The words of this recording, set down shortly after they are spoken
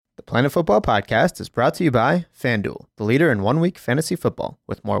Planet Football Podcast is brought to you by FanDuel, the leader in one-week fantasy football,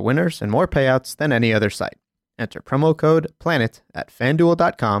 with more winners and more payouts than any other site. Enter promo code PLANET at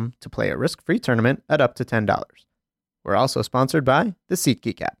FanDuel.com to play a risk-free tournament at up to $10. We're also sponsored by the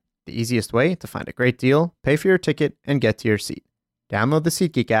SeatGeek app, the easiest way to find a great deal, pay for your ticket, and get to your seat. Download the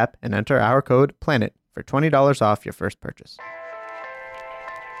SeatGeek app and enter our code PLANET for $20 off your first purchase.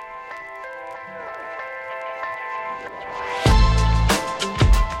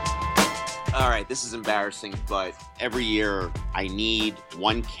 All right, this is embarrassing, but every year I need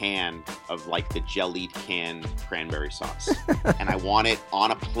one can of like the jellied canned cranberry sauce. And I want it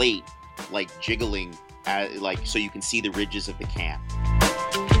on a plate, like jiggling, so you can see the ridges of the can.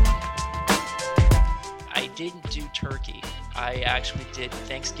 I didn't do turkey. I actually did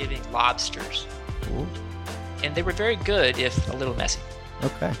Thanksgiving lobsters. Ooh. And they were very good, if a little messy.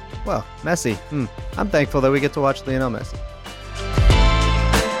 Okay. Well, Messi. I'm thankful that we get to watch Lionel Messi.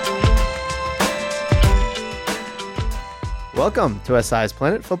 Welcome to SI's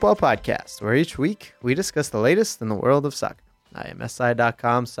Planet Football Podcast, where each week we discuss the latest in the world of soccer. I am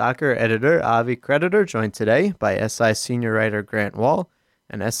SI.com soccer editor Avi Creditor, joined today by SI senior writer Grant Wall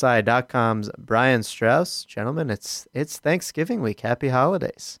and SI.com's Brian Strauss. Gentlemen, it's Thanksgiving week. Happy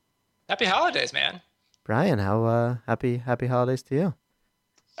holidays. Happy holidays, man. Brian, how happy holidays to you.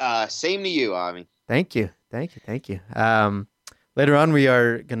 Same to you, Avi. Thank you. Later on, we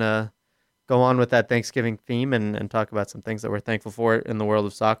are gonna go on with that Thanksgiving theme and talk about some things that we're thankful for in the world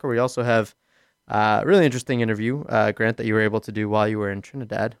of soccer. We also have a really interesting interview, Grant, that you were able to do while you were in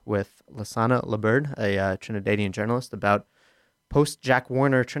Trinidad with Lassana Laberd, a Trinidadian journalist, about post-Jack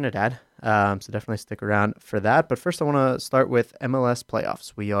Warner Trinidad. So definitely stick around for that. But first, I want to start with MLS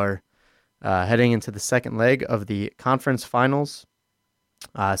playoffs. We are heading into the second leg of the conference finals.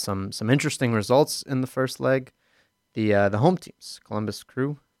 Some interesting results in the first leg. The home teams, Columbus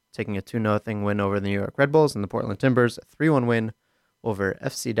Crew, taking a 2-0 win over the New York Red Bulls, and the Portland Timbers, a 3-1 win over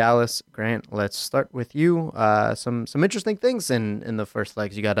FC Dallas. Grant, let's start with you. Some interesting things in the first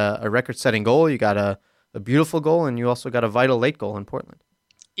legs. You got a record-setting goal, you got a beautiful goal, and you also got a vital late goal in Portland.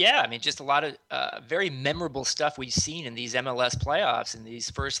 Yeah, I mean, just a lot of very memorable stuff we've seen in these MLS playoffs, and these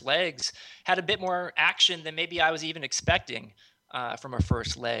first legs had a bit more action than maybe I was even expecting from a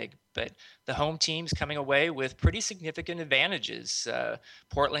first leg. But the home teams coming away with pretty significant advantages.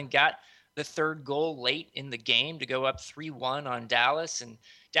 Portland got the third goal late in the game to go up 3-1 on Dallas. And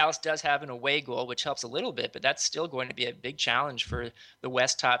Dallas does have an away goal, which helps a little bit, but that's still going to be a big challenge for the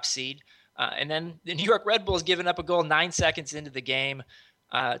West top seed. And then the New York Red Bulls giving up a goal 9 seconds into the game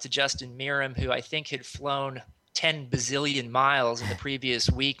to Justin Meram, who I think had flown 10 bazillion miles in the previous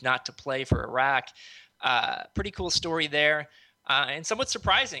week not to play for Iraq. Pretty cool story there. And somewhat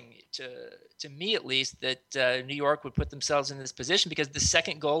surprising to me, at least, that New York would put themselves in this position, because the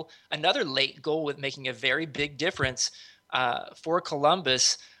second goal, another late goal, with making a very big difference for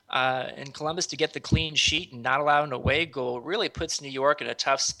Columbus. And Columbus to get the clean sheet and not allow an away goal really puts New York in a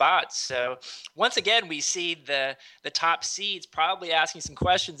tough spot. So once again, we see the top seeds probably asking some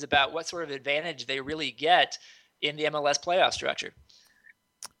questions about what sort of advantage they really get in the MLS playoff structure.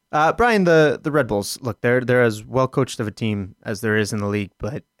 Brian, the Red Bulls, look, they're as well coached of a team as there is in the league,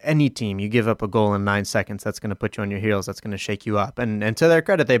 but any team, you give up a goal in 9 seconds, that's going to put you on your heels, that's going to shake you up. And to their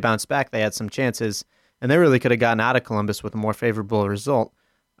credit, they bounced back. They had some chances, and they really could have gotten out of Columbus with a more favorable result.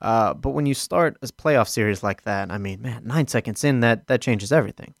 But when you start a playoff series like that, I mean, man, 9 seconds in, that changes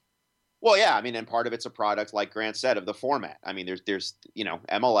everything. Well, yeah, I mean, and part of it's a product, like Grant said, of the format. I mean, there's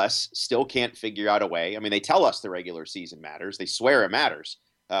MLS still can't figure out a way. I mean, they tell us the regular season matters. They swear it matters.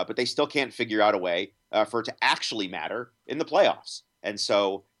 But they still can't figure out a way for it to actually matter in the playoffs. And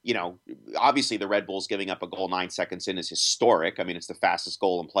so, obviously the Red Bulls giving up a goal 9 seconds in is historic. I mean, it's the fastest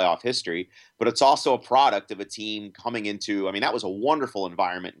goal in playoff history, but it's also a product of a team coming into, I mean, that was a wonderful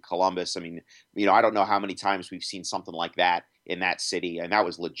environment in Columbus. I mean, I don't know how many times we've seen something like that in that city, and that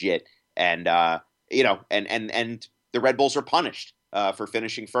was legit. And, and the Red Bulls are punished for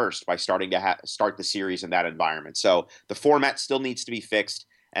finishing first by starting to start the series in that environment. So the format still needs to be fixed.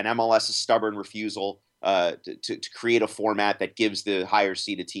 And MLS's stubborn refusal to create a format that gives the higher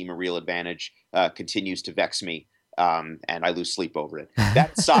seeded team a real advantage continues to vex me, and I lose sleep over it.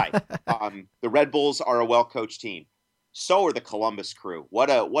 That aside, the Red Bulls are a well-coached team. So are the Columbus Crew. What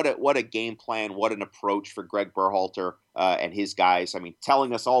a game plan! What an approach for Greg Berhalter and his guys. I mean,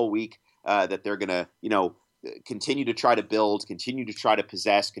 telling us all week that they're going to, continue to try to build, continue to try to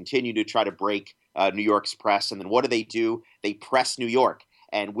possess, continue to try to break New York's press, and then what do? They press New York.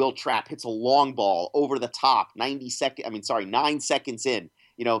 And Will Trapp hits a long ball over the top, 9 seconds in.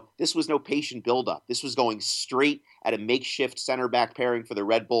 This was no patient buildup. This was going straight at a makeshift center back pairing for the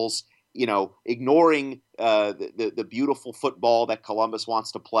Red Bulls, ignoring the beautiful football that Columbus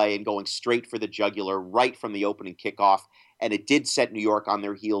wants to play and going straight for the jugular right from the opening kickoff. And it did set New York on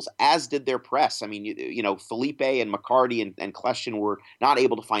their heels, as did their press. I mean, Felipe and McCarty and Kljestan were not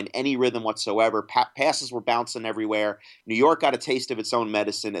able to find any rhythm whatsoever. Passes were bouncing everywhere. New York got a taste of its own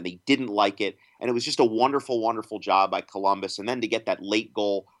medicine, and they didn't like it. And it was just a wonderful, wonderful job by Columbus. And then to get that late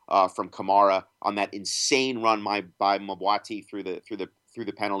goal from Kamara on that insane run by Mabwati through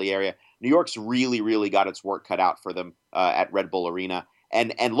the penalty area. New York's really, really got its work cut out for them at Red Bull Arena.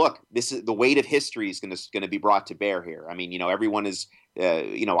 And look, this is the weight of history is going to be brought to bear here. I mean, everyone is,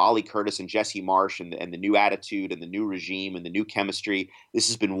 Ollie Curtis and Jesse Marsch and the new attitude and the new regime and the new chemistry. This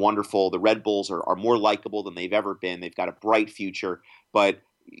has been wonderful. The Red Bulls are more likable than they've ever been. They've got a bright future, but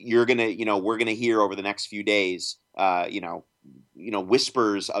we're going to hear over the next few days,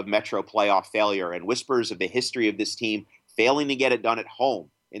 whispers of Metro playoff failure and whispers of the history of this team failing to get it done at home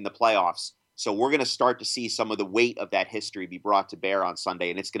in the playoffs. So we're going to start to see some of the weight of that history be brought to bear on Sunday,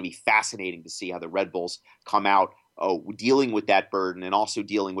 and it's going to be fascinating to see how the Red Bulls come out dealing with that burden and also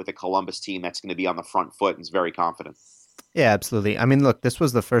dealing with a Columbus team that's going to be on the front foot and is very confident. Yeah, absolutely. I mean, look, this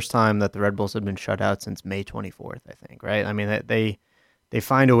was the first time that the Red Bulls have been shut out since May 24th, I think, right? I mean, they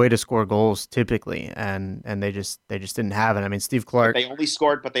find a way to score goals typically, and they just didn't have it. I mean, Steve Clark. They only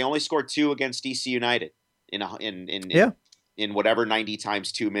scored 2 against DC United in whatever 90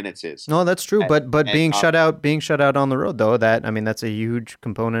 times 2 minutes is. No, that's true. But being shut out on the road, though, that's a huge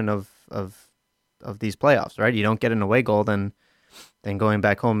component of these playoffs, right? You don't get an away goal, then going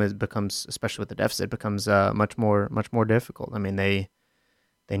back home becomes, especially with the deficit, becomes much more difficult. I mean, they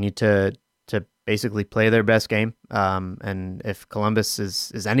need to basically play their best game. And if Columbus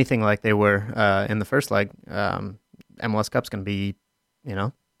is anything like they were in the first leg, MLS Cup's going to be,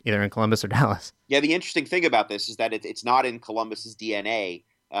 either in Columbus or Dallas. Yeah, the interesting thing about this is that it's not in Columbus's DNA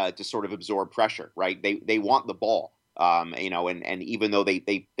to sort of absorb pressure, right? They want the ball, and even though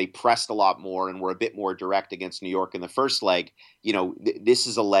they pressed a lot more and were a bit more direct against New York in the first leg, this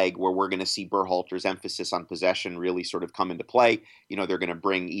is a leg where we're going to see Berhalter's emphasis on possession really sort of come into play. They're going to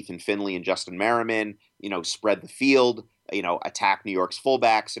bring Ethan Finley and Justin Merriman, spread the field, attack New York's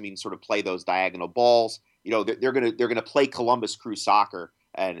fullbacks. I mean, sort of play those diagonal balls. They're going to play Columbus Crew soccer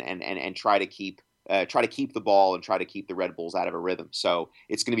and try to keep the ball and try to keep the Red Bulls out of a rhythm. So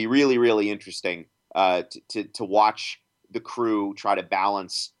it's going to be really, really interesting to watch the Crew try to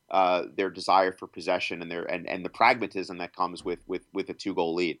balance their desire for possession and the pragmatism that comes with a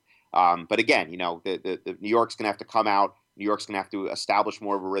 2-goal lead. But again, the New York's going to have to come out. New York's going to have to establish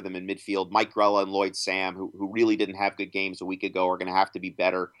more of a rhythm in midfield. Mike Grella and Lloyd Sam, who really didn't have good games a week ago, are going to have to be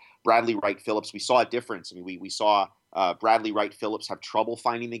better. Bradley Wright Phillips, we saw a difference. I mean, we saw Bradley Wright Phillips have trouble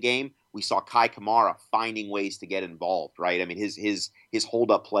finding the game. We saw Kai Kamara finding ways to get involved, right? I mean, his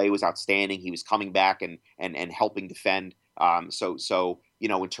hold-up play was outstanding. He was coming back and helping defend. So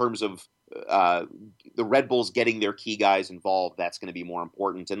in terms of the Red Bulls getting their key guys involved, that's going to be more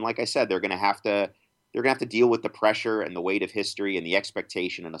important. And like I said, they're going to have to deal with the pressure and the weight of history and the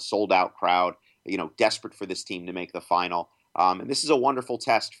expectation and a sold-out crowd, desperate for this team to make the final. And this is a wonderful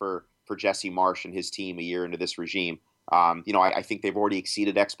test for Jesse Marsch and his team a year into this regime. I think they've already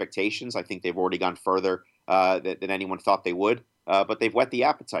exceeded expectations. I think they've already gone further than anyone thought they would. But they've whet the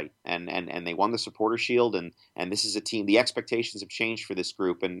appetite, and they won the Supporter Shield. And this is a team. The expectations have changed for this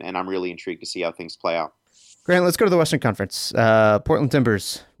group, and I'm really intrigued to see how things play out. Grant, let's go to the Western Conference. Portland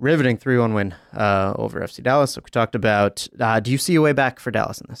Timbers, riveting 3-1 win over FC Dallas, like we talked about. Do you see a way back for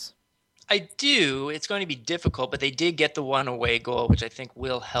Dallas in this? I do. It's going to be difficult, but they did get the one away goal, which I think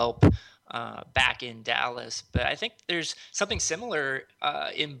will help back in Dallas. But I think there's something similar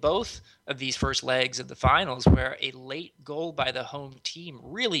in both of these first legs of the finals, where a late goal by the home team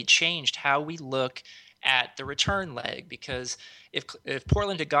really changed how we look at the return leg. Because if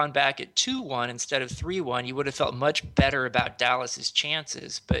Portland had gone back at 2-1 instead of 3-1, you would have felt much better about Dallas's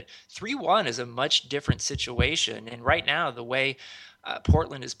chances. But 3-1 is a much different situation. And right now, the way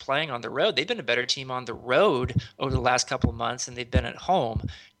Portland is playing on the road, they've been a better team on the road over the last couple of months than they've been at home.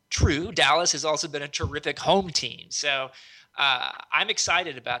 True, Dallas has also been a terrific home team. So I'm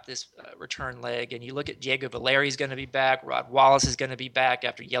excited about this return leg. And you look at Diego Valeri's going to be back. Rod Wallace is going to be back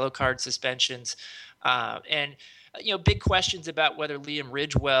after yellow card suspensions. And big questions about whether Liam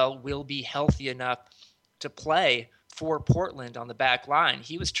Ridgewell will be healthy enough to play for Portland on the back line.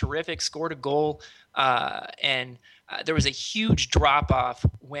 He was terrific, scored a goal, and there was a huge drop-off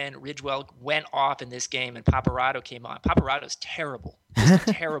when Ridgewell went off in this game and Paparazzo came on. Paparazzo's terrible. He's a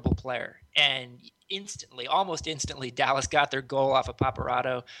terrible player. And almost instantly, Dallas got their goal off of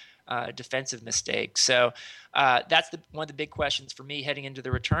Paparazzo. Defensive mistake. So that's one of the big questions for me heading into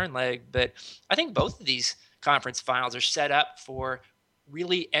the return leg. But I think both of these conference finals are set up for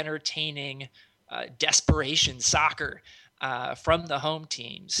really entertaining desperation soccer from the home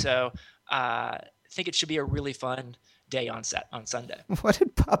team. So I think it should be a really fun day on Sunday. What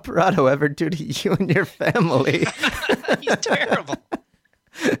did Paparazzo ever do to you and your family? He's terrible.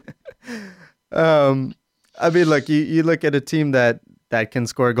 I mean, look, you look at a team that can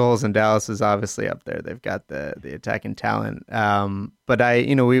score goals, and Dallas is obviously up there. They've got the attacking talent. But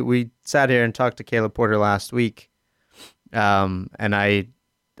we sat here and talked to Caleb Porter last week, and I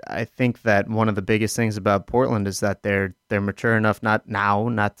think that one of the biggest things about Portland is that they're mature enough not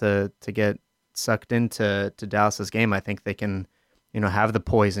to get sucked into Dallas's game. I think they can, have the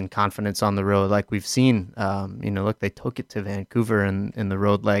poise and confidence on the road, like we've seen. Look, they took it to Vancouver in the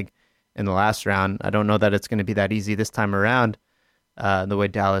road leg in the last round. I don't know that it's going to be that easy this time around. The way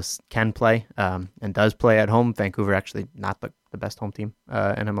Dallas can play and does play at home. Vancouver actually not the best home team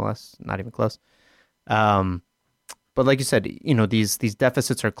in MLS, not even close. But like you said, these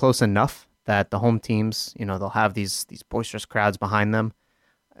deficits are close enough that the home teams, they'll have these boisterous crowds behind them.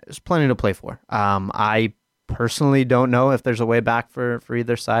 There's plenty to play for. I personally don't know if there's a way back for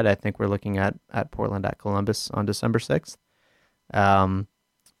either side. I think we're looking at Portland at Columbus on December 6th.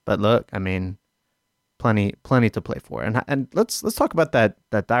 But look, I mean, plenty to play for. And let's talk about that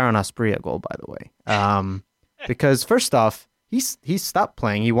Dairon Asprilla goal, by the way. Because first off, he stopped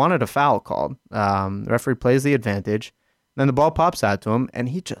playing. He wanted a foul called. The referee plays the advantage. Then the ball pops out to him, and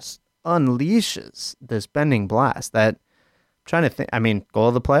he just unleashes this bending blast. That I'm trying to think. I mean, goal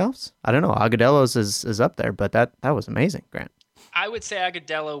of the playoffs? I don't know. Agadello's is up there, but that was amazing, Grant. I would say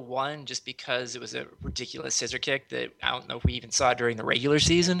Agudelo won just because it was a ridiculous scissor kick that I don't know if we even saw during the regular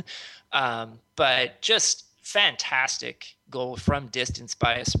season. But just fantastic goal from distance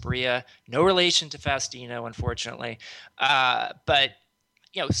by Asprilla. No relation to Faustino, unfortunately. But,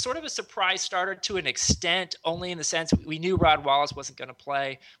 sort of a surprise starter to an extent, only in the sense we knew Rod Wallace wasn't going to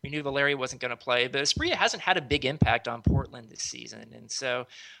play. We knew Valeri wasn't going to play. But Asprilla hasn't had a big impact on Portland this season. And so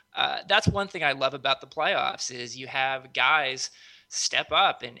that's one thing I love about the playoffs is you have guys step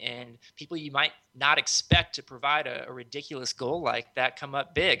up and people you might not expect to provide a ridiculous goal like that come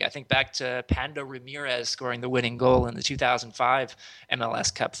up big. I think back to Pando Ramirez scoring the winning goal in the 2005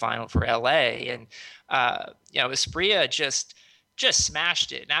 MLS Cup final for LA. And, Asprilla just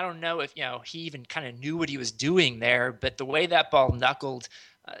smashed it. And I don't know if, he even kind of knew what he was doing there, but the way that ball knuckled,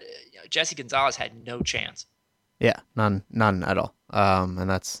 Jesse Gonzalez had no chance. Yeah, none at all. And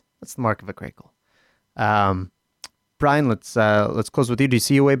that's the mark of a great goal. Brian, let's close with you. Do you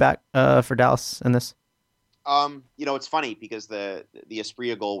see a way back for Dallas in this? It's funny because the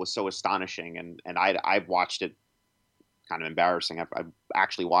Asprilla goal was so astonishing, and I've watched it. Kind of embarrassing. I've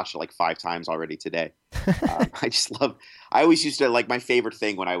actually watched it like 5 times already today. I just love. I always used to like my favorite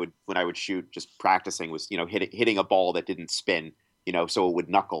thing when I would shoot, just practicing, was hitting a ball that didn't spin, so it would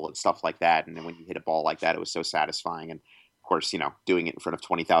knuckle and stuff like that. And then when you hit a ball like that, it was so satisfying. And of course, doing it in front of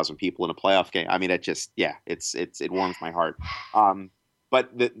 20,000 people in a playoff game. I mean, it just, it warms my heart.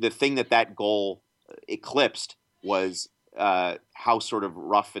 But the thing that goal eclipsed was how sort of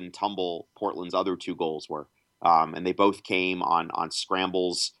rough and tumble Portland's other 2 goals were. And they both came on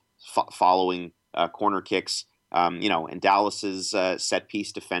scrambles following corner kicks, and Dallas's set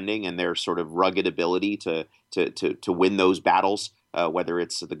piece defending and their sort of rugged ability to win those battles, whether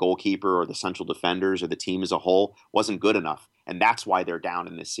it's the goalkeeper or the central defenders or the team as a whole, wasn't good enough. And that's why they're down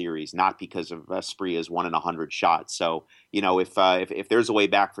in this series, not because of Asprilla's 1 in 100 shots. So, if there's a way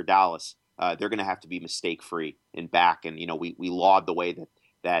back for Dallas, they're going to have to be mistake-free in back. And, we laud the way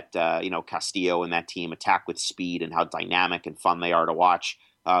that Castillo and that team attack with speed and how dynamic and fun they are to watch.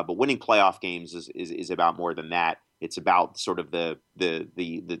 But winning playoff games is about more than that. It's about sort of the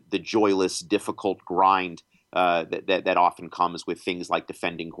joyless, difficult grind that often comes with things like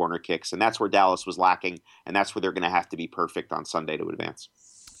defending corner kicks. And that's where Dallas was lacking, and that's where they're going to have to be perfect on Sunday to advance.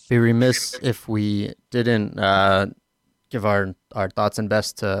 Be remiss if we didn't give our thoughts and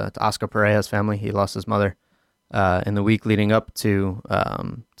best to Oscar Pareja's family. He lost his mother in the week leading up to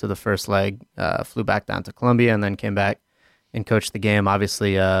the first leg, flew back down to Colombia and then came back and coached the game.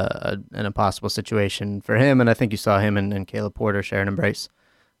 Obviously, an impossible situation for him, and I think you saw him and Caleb Porter share an embrace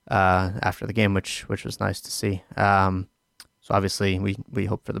after the game, which was nice to see. So obviously, we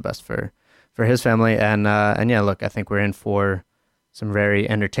hope for the best for for his family. And yeah, look, I think we're in for some very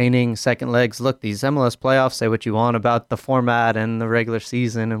entertaining second legs. Look, these MLS playoffs, say what you want about the format and the regular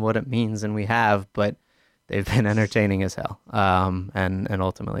season and what it means, and we have, but they've been entertaining as hell. And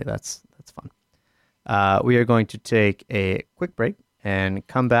ultimately, that's fun. We are going to take a quick break and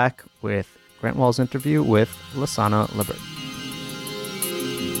come back with Grant Wahl's interview with Lassana Libert.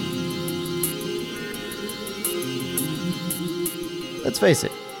 Let's face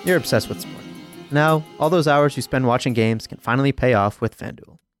it, you're obsessed with sport. Now, all those hours you spend watching games can finally pay off with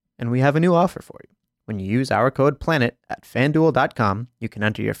FanDuel. And we have a new offer for you. When you use our code PLANET at FanDuel.com, you can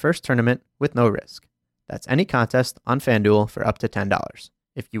enter your first tournament with no risk. That's any contest on FanDuel for up to $10.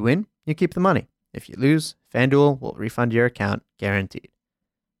 If you win, you keep the money. If you lose, FanDuel will refund your account guaranteed.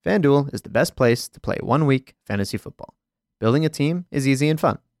 FanDuel is the best place to play 1 week fantasy football. Building a team is easy and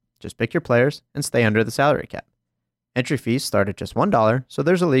fun. Just pick your players and stay under the salary cap. Entry fees start at just $1, so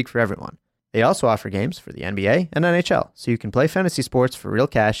there's a league for everyone. They also offer games for the NBA and NHL, so you can play fantasy sports for real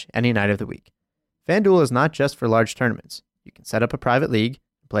cash any night of the week. FanDuel is not just for large tournaments. You can set up a private league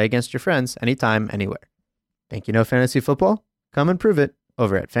and play against your friends anytime, anywhere. Think you know fantasy football? Come and prove it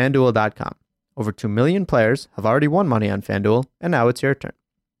over at FanDuel.com. Over 2 million players have already won money on FanDuel, and now it's your turn.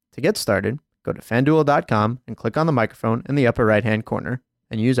 To get started, go to FanDuel.com and click on the microphone in the upper right-hand corner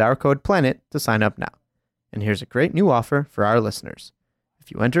and use our code PLANET to sign up now. And here's a great new offer for our listeners.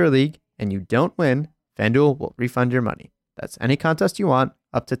 If you enter a league and you don't win, FanDuel will refund your money. That's any contest you want,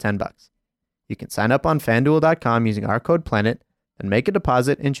 up to $10. You can sign up on FanDuel.com using our code PLANET, then make a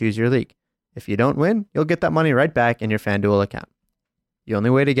deposit and choose your league. If you don't win, you'll get that money right back in your FanDuel account. The only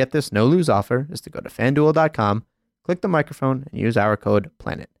way to get this no-lose offer is to go to FanDuel.com, click the microphone, and use our code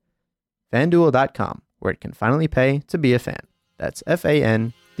PLANET. FanDuel.com, where it can finally pay to be a fan. That's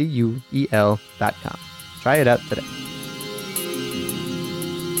FanDuel.com. Try it out today.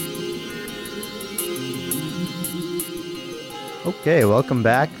 Okay, welcome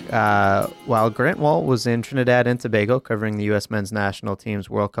back. While Grant Wahl was in Trinidad and Tobago covering the U.S. men's national team's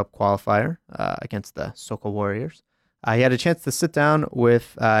World Cup qualifier against the Soca Warriors, he had a chance to sit down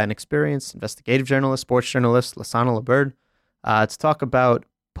with an experienced investigative journalist, sports journalist, Lassana Libert, to talk about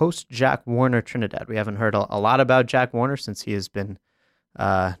post-Jack Warner Trinidad. We haven't heard a lot about Jack Warner since he has been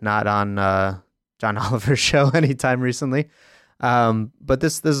not on John Oliver's show anytime recently. But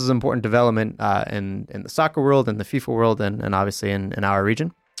this is an important development in the soccer world, in the FIFA world, and obviously in our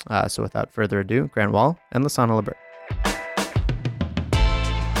region. So without further ado, Grant Wahl and Lassana Libert.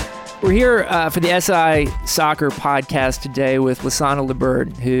 We're here for the SI Soccer podcast today with Lassana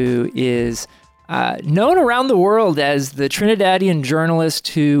Libert, who is known around the world as the Trinidadian journalist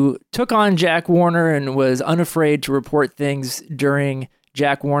who took on Jack Warner and was unafraid to report things during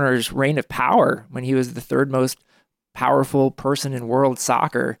Jack Warner's reign of power when he was the third most powerful person in world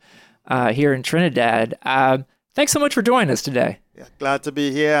soccer here in Trinidad. Thanks so much for joining us today. Yeah, glad to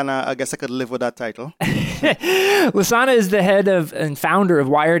be here, and I guess I could live with that title. Lassana is the head of and founder of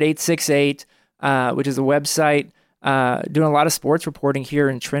Wired 868, which is a website doing a lot of sports reporting here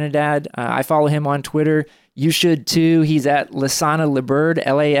in Trinidad. I follow him on Twitter. You should too. He's at Lassana Libert,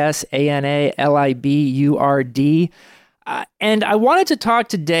 LassanaLiburd. And I wanted to talk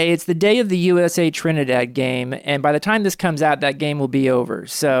today. It's the day of the USA Trinidad game, and by the time this comes out, that game will be over.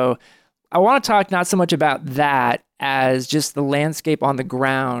 So I want to talk not so much about that as just the landscape on the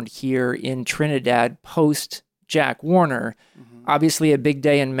ground here in Trinidad post Jack Warner. Mm-hmm. Obviously, a big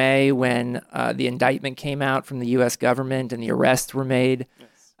day in May when the indictment came out from the U.S. government and the arrests were made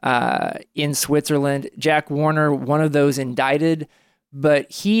in Switzerland. Jack Warner, one of those indicted,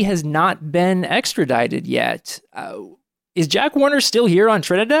 but he has not been extradited yet. Is Jack Warner still here on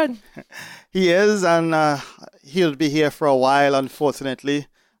Trinidad? He is, and he'll be here for a while, unfortunately.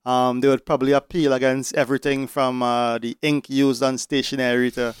 They would probably appeal against everything from the ink used on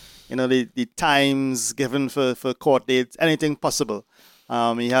stationery to, the times given for court dates, anything possible.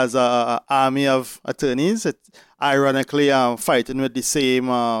 He has an army of attorneys, ironically fighting with the same,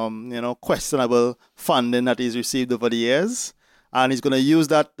 questionable funding that he's received over the years. And he's going to use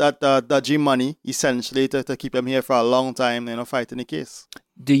that dodgy money, essentially, to keep him here for a long time, fighting the case.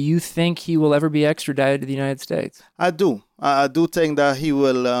 Do you think he will ever be extradited to the United States? I do. I do think that he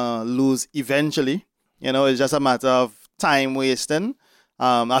will lose eventually. It's just a matter of time wasting.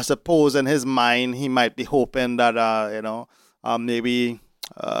 I suppose in his mind, he might be hoping that, maybe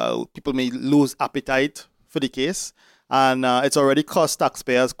people may lose appetite for the case. And it's already cost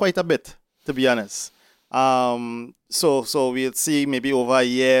taxpayers quite a bit, to be honest. So we'll see maybe over a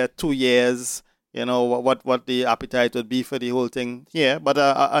year, 2 years, what the appetite would be for the whole thing here. But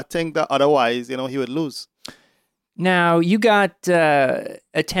I think that otherwise, he would lose. Now, you got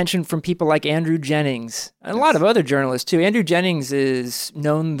attention from people like Andrew Jennings and a lot of other journalists, too. Andrew Jennings is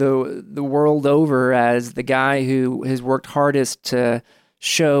known the world over as the guy who has worked hardest to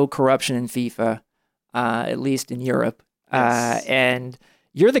show corruption in FIFA, at least in Europe. Yes. And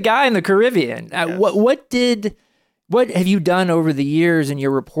you're the guy in the Caribbean. Yes. What have you done over the years in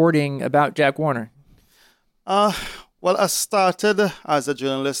your reporting about Jack Warner? Well, I started as a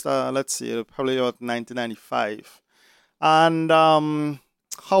journalist, let's see, probably about 1995. And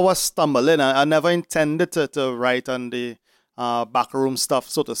how I stumbled in, I never intended to write on the backroom stuff,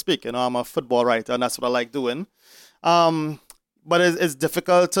 so to speak. You know, I'm a football writer, and that's what I like doing. But it's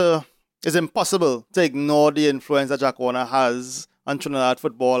it's impossible to ignore the influence that Jack Warner has on Trinidad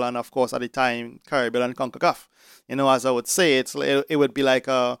football, and of course, at the time, Caribbean and CONCACAF. You know, as I would say, it would be like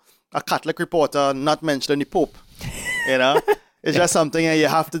a Catholic reporter not mentioning the Pope. You know, it's just something that you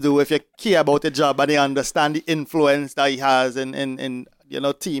have to do if you care about the job and you understand the influence that he has in you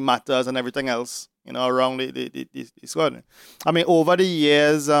know, team matters and everything else, you know, around the squad. I mean, over the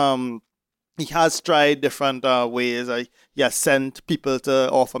years, he has tried different ways. He has sent people to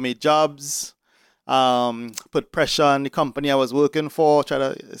offer me jobs, put pressure on the company I was working for,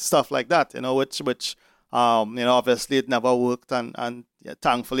 stuff like that, you know, which you know, obviously it never worked, and yeah,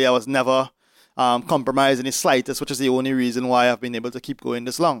 thankfully I was never compromised in the slightest, which is the only reason why I've been able to keep going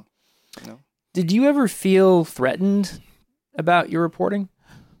this long. You know? Did you ever feel threatened about your reporting?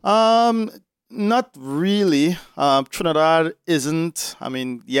 Not really. Trinidad isn't, I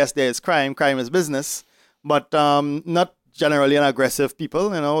mean, yes, there is crime is business, but not generally an aggressive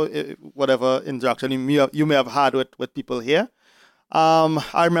people, you know, whatever interaction you may have had with people here.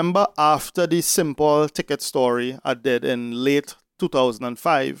 I remember after the Simple ticket story I did in late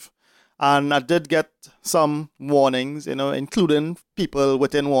 2005, and I did get some warnings, you know, including people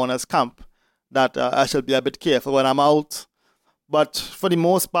within Warner's camp, that I should be a bit careful when I'm out. But for the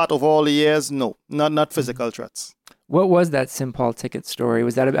most part of all the years, no, not physical threats. What was that Simple ticket story?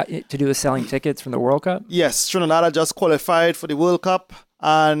 Was that about to do with selling tickets from the World Cup? Yes, Trinidad had just qualified for the World Cup,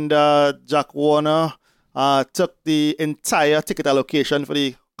 and Jack Warner took the entire ticket allocation for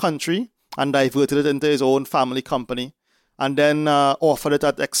the country and diverted it into his own family company, and then offered it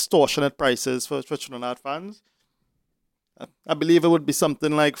at extortionate prices for Trinidad fans. I believe it would be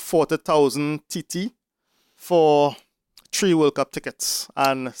something like 40,000 TT for 3 World Cup tickets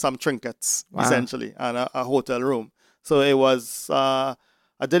and some trinkets, essentially, and a hotel room. So it was, I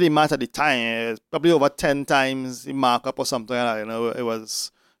did the math at the time, probably over 10 times the markup or something like that. You know, it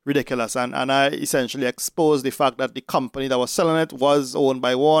was ridiculous. And I essentially exposed the fact that the company that was selling it was owned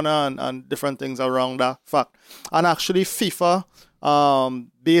by Warner and different things around that fact. And actually FIFA,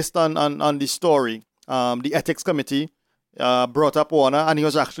 based on the story, the ethics committee brought up Warner, and he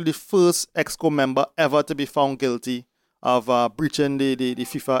was actually the first EXCO member ever to be found guilty of breaching the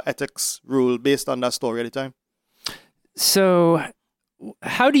FIFA ethics rule based on that story at the time. So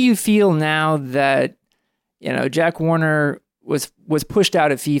how do you feel now that, you know, Jack Warner was pushed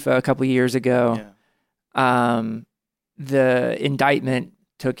out of FIFA a couple of years ago? Yeah. The indictment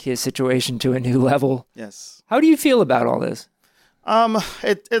took his situation to a new level. Yes. How do you feel about all this?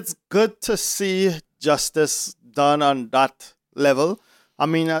 It's good to see justice done on that level. I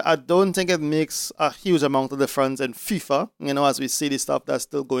mean, I don't think it makes a huge amount of difference in FIFA, you know, as we see the stuff that's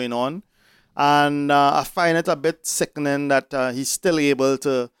still going on. And I find it a bit sickening that he's still able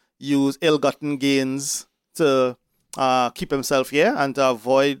to use ill-gotten gains to keep himself here and to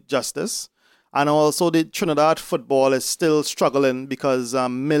avoid justice. And also the Trinidad football is still struggling because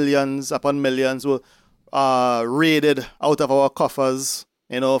millions upon millions were raided out of our coffers,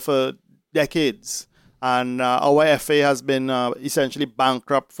 you know, for decades. And our FA has been essentially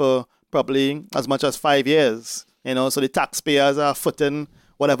bankrupt for probably as much as 5 years, you know, so the taxpayers are footing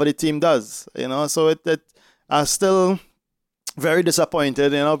whatever the team does, you know, so it still very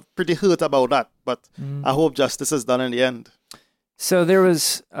disappointed, you know, pretty hurt about that, but I hope justice is done in the end. So there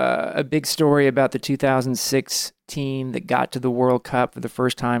was a big story about the 2006 team that got to the World Cup for the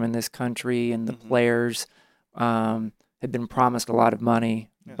first time in this country, and the players had been promised a lot of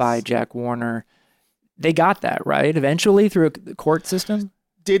money by Jack Warner. They got that, right? Eventually through a court system?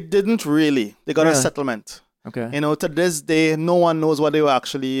 They didn't really. They got a settlement. Okay. You know, to this day, no one knows what they were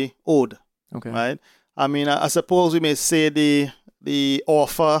actually owed. Okay. Right? I mean, I suppose we may say the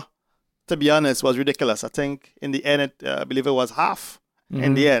offer, to be honest, was ridiculous. I think in the end, I believe it was half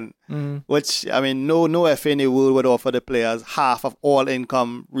in the end, which, I mean, no FA in the world would offer the players half of all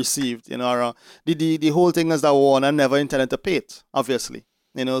income received. You know, the whole thing is that Warner never intended to pay it, obviously.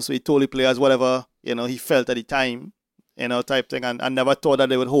 You know, so he told the players whatever, you know, he felt at the time, type thing, and never thought that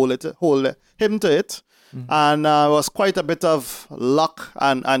they would hold him to it. And it was quite a bit of luck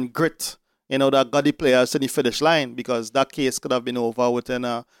and grit, that got the players to the finish line, because that case could have been over within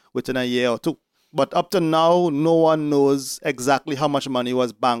a year or two. But up to now, no one knows exactly how much money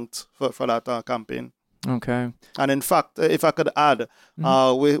was banked for that campaign. Okay. And in fact, if I could add,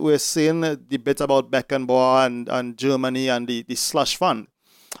 we're seeing the bit about Beckenbauer and Germany and the slush fund.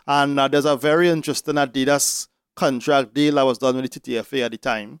 And there's a very interesting Adidas contract deal that was done with the TTFA at the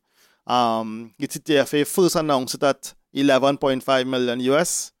time. The TTFA first announced it at 11.5 million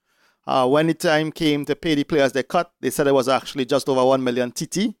US. When the time came to pay the players they cut, they said it was actually just over 1 million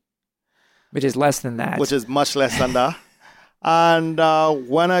TT. Which is less than that. Which is much less than that. And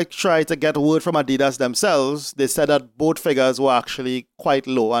when I tried to get word from Adidas themselves, they said that both figures were actually quite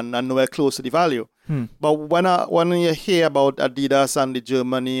low and nowhere close to the value. But when you hear about Adidas and the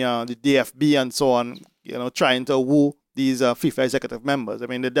Germany, the DFB and so on, trying to woo these FIFA executive members, I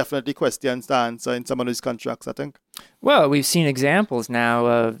mean, there are definitely questions to answer in some of these contracts, I think. Well, we've seen examples now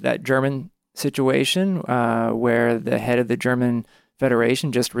of that German situation where the head of the German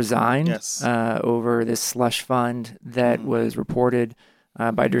Federation just resigned over this slush fund that was reported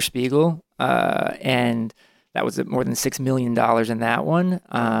by Der Spiegel, and that was more than $6 million in that one,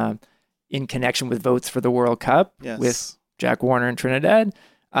 in connection with votes for the World Cup with Jack Warner and Trinidad.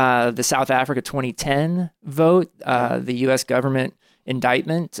 The South Africa 2010 vote, the U.S. government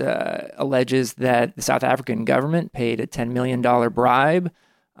indictment alleges that the South African government paid a $10 million bribe,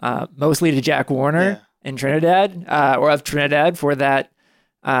 mostly to Jack Warner in Trinidad, or of Trinidad, for that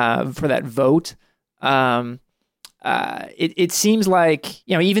vote. It seems like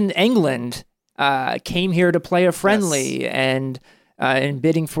even England came here to play a friendly, and in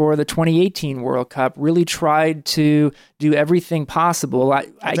bidding for the 2018 World Cup, really tried to do everything possible.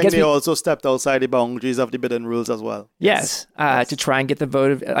 I think they also stepped outside the boundaries of the bidding rules as well. Yes, to try and get the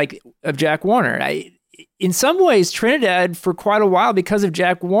vote of Jack Warner. In some ways, Trinidad, for quite a while, because of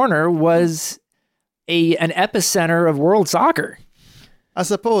Jack Warner, was an epicenter of world soccer. I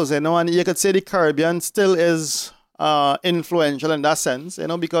suppose, and you could say the Caribbean still is influential in that sense,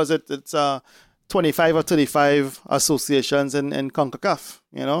 because it's 25 or 35 associations in CONCACAF,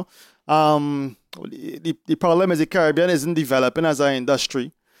 The problem is the Caribbean isn't developing as an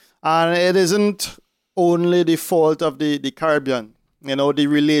industry, and it isn't only the fault of the Caribbean. The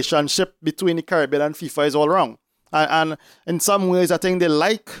relationship between the Caribbean and FIFA is all wrong. And in some ways, I think they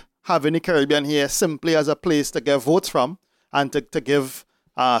like having the Caribbean here simply as a place to get votes from and to give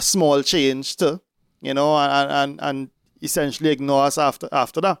small change to, and essentially ignore us after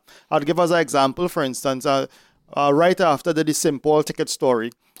that. I'll give us an example. For instance, right after the St. Paul ticket story,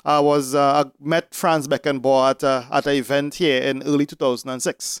 I met Franz Beckenbauer at an event here in early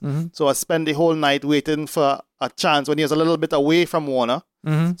 2006. So I spent the whole night waiting for a chance when he was a little bit away from Warner.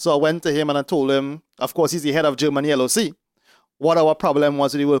 So I went to him and I told him, of course, he's the head of Germany LOC, what our problem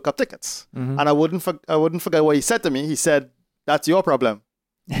was with the World Cup tickets. And I wouldn't forget what he said to me. He said, "That's your problem."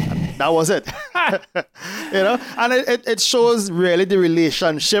 That was it. And it shows really the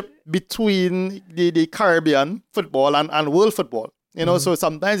relationship between the Caribbean football and world football. So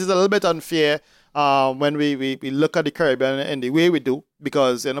sometimes it's a little bit unfair when we look at the Caribbean in the way we do,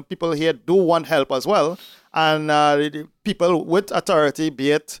 because people here do want help as well, and the people with authority,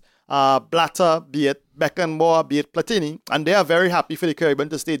 be it Blatter, be it Beckenbauer, be it Platini, and they are very happy for the Caribbean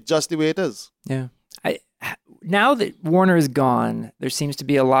to stay just the way it is. Yeah. Now that Warner is gone, there seems to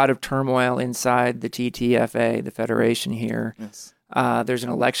be a lot of turmoil inside the TTFA, the federation here. Yes. There's an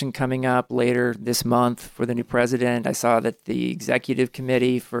election coming up later this month for the new president. I saw that the executive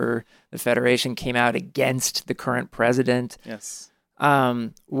committee for the federation came out against the current president. Yes.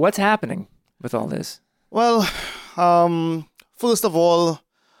 What's happening with all this? Well, first of all,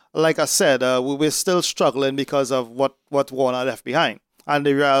 like I said, we're still struggling because of what Warner left behind. And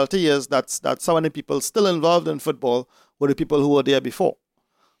the reality is that some of the people still involved in football were the people who were there before.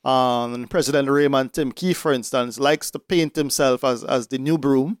 President Raymond Tim Keefe, for instance, likes to paint himself as the new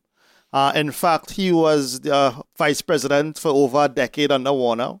broom. In fact, he was the vice president for over a decade under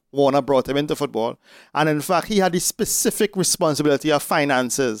Warner. Warner brought him into football. And in fact, he had the specific responsibility of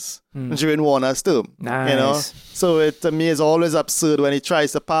finances during Warner's term. Nice. So to me, it's always absurd when he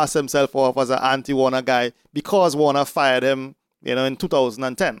tries to pass himself off as an anti-Warner guy because Warner fired him, in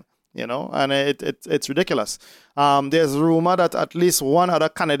 2010. And it's ridiculous. There's rumor that at least one other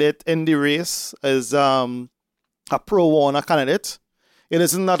candidate in the race is a pro-Warner candidate. It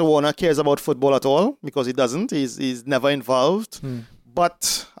isn't that Warner cares about football at all, because he doesn't. He's never involved. But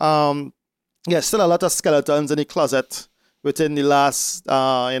still a lot of skeletons in the closet within the last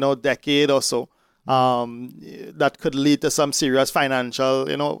decade or so. that could lead to some serious financial,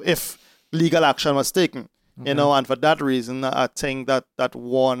 if legal action was taken. And for that reason, I think that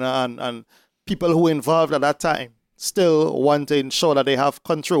Warner and people who were involved at that time still want to ensure that they have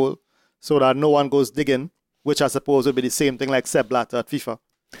control so that no one goes digging, which I suppose would be the same thing like Sepp Blatter at FIFA.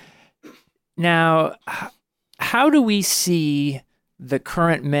 Now, how do we see the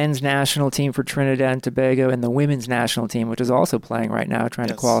current men's national team for Trinidad and Tobago and the women's national team, which is also playing right now, trying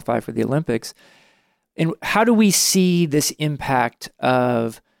to qualify for the Olympics? And how do we see this impact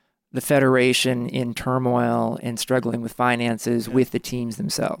of the federation in turmoil and struggling with finances with the teams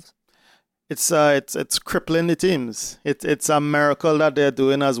themselves? It's crippling the teams. It's a miracle that they're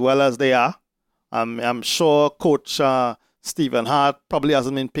doing as well as they are. I'm sure Coach Stephen Hart probably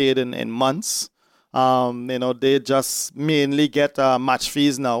hasn't been paid in months. They just mainly get match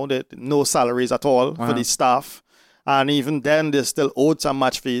fees now. No salaries at all for the staff, and even then they still owed some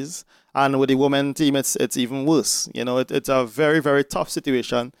match fees. And with the women team, it's even worse. It's a very, very tough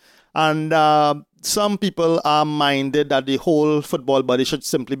situation. And some people are minded that the whole football body should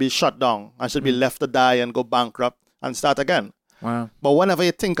simply be shut down and should be left to die and go bankrupt and start again. Wow. But whenever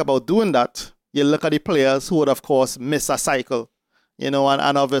you think about doing that, you look at the players who would, of course, miss a cycle. And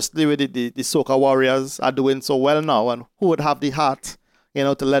obviously with the Soca Warriors are doing so well now, and who would have the heart,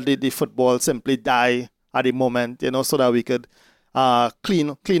 to let the football simply die at the moment, so that we could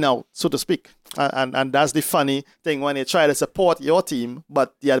clean out, so to speak. And that's the funny thing when you try to support your team,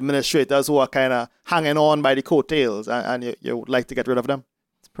 but the administrators who are kind of hanging on by the coattails, and you would like to get rid of them.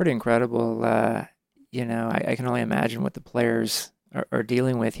 It's pretty incredible. I can only imagine what the players are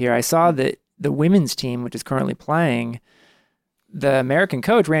dealing with here. I saw that the women's team, which is currently playing, the American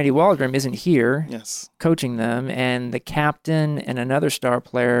coach, Randy Waldrum, isn't here coaching them, and the captain and another star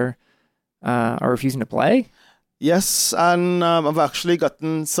player are refusing to play. Yes, and I've actually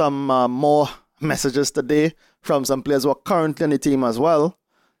gotten some more messages today from some players who are currently in the team as well.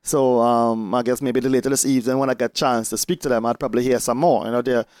 So I guess maybe later this evening when I get a chance to speak to them, I'd probably hear some more.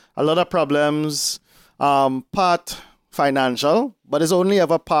 There are a lot of problems, part financial, but it's only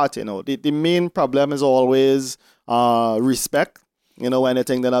ever part, The main problem is always respect.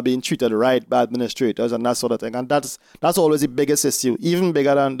 Anything that are being treated right by administrators and that sort of thing. And that's always the biggest issue, even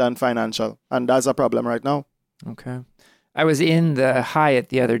bigger than financial. And that's a problem right now. Okay. I was in the Hyatt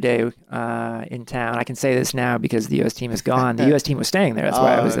the other day in town. I can say this now because the U.S. team is gone. The U.S. team was staying there. That's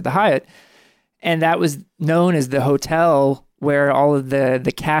why I was at the Hyatt. And that was known as the hotel where all of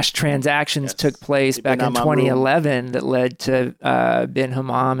the cash transactions took place back in 2011 that led to Bin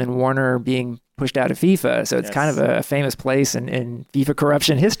Hammam and Warner being pushed out of FIFA. So it's kind of a famous place in FIFA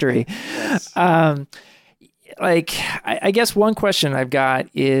corruption history. Yes. I guess one question I've got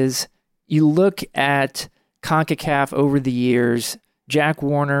is, you look at CONCACAF over the years, Jack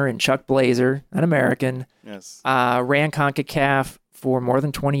Warner and Chuck Blazer, an American, ran CONCACAF for more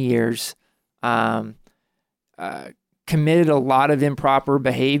than 20 years, committed a lot of improper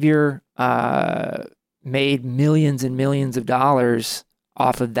behavior, made millions and millions of dollars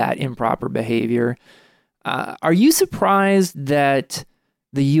off of that improper behavior. Are you surprised that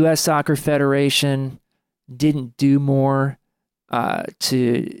the U.S. Soccer Federation didn't do more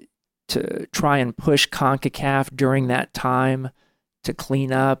to try and push CONCACAF during that time to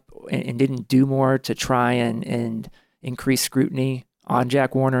clean up, and didn't do more to try and increase scrutiny on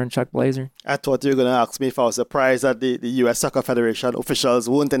Jack Warner and Chuck Blazer? I thought you were going to ask me if I was surprised that the U.S. Soccer Federation officials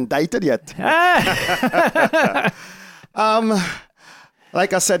weren't indicted yet.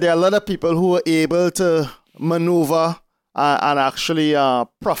 Like I said, there are a lot of people who were able to maneuver and actually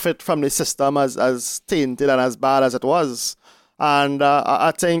profit from the system as tainted and as bad as it was. And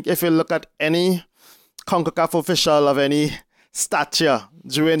I think if you look at any CONCACAF official of any stature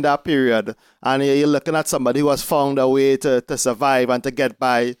during that period, and you're looking at somebody who has found a way to survive and to get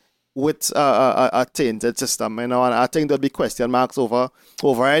by with a tainted system, and I think there'll be question marks over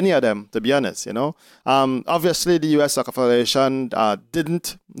any of them, to be honest, Obviously, the U.S. Soccer Federation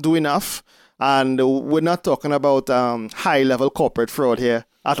didn't do enough, and we're not talking about high-level corporate fraud here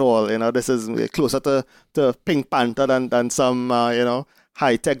at all. This is closer to Pink Panther than some,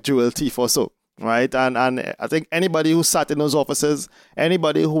 high-tech jewel thief or so. Right, and I think anybody who sat in those offices,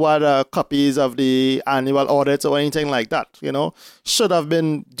 anybody who had copies of the annual audits or anything like that, should have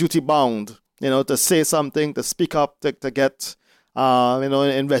been duty bound, to say something, to speak up, to get,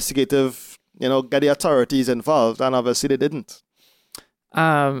 investigative, get the authorities involved, and obviously they didn't.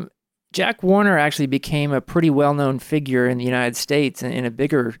 Jack Warner actually became a pretty well-known figure in the United States in a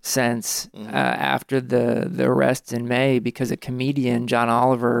bigger sense after the arrests in May, because a comedian, John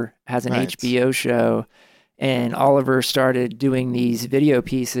Oliver, has an HBO show, And Oliver started doing these video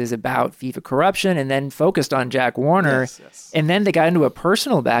pieces about FIFA corruption and then focused on Jack Warner. Yes. And then they got into a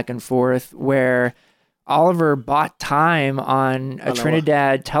personal back and forth where Oliver bought time on a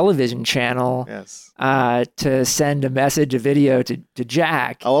Trinidad television channel to send a message, a video to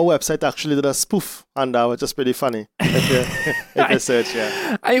Jack. Our website actually did a spoof on that, which is pretty funny. If you search,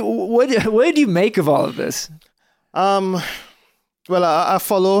 what did you make of all of this? Well, I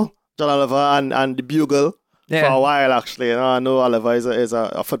follow John Oliver and the Bugle for a while, actually. You know, I know Oliver is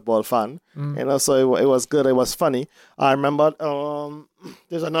a football fan. You know, so it was good. It was funny. I remember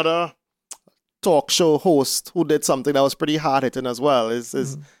there's another talk show host who did something that was pretty hard hitting as well.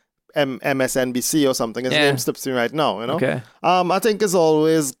 Is MSNBC or something. His name slips me right now. You know. Okay. I think it's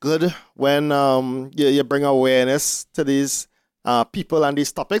always good when you bring awareness to these people and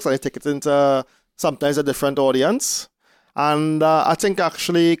these topics, and you take it into sometimes a different audience. And I think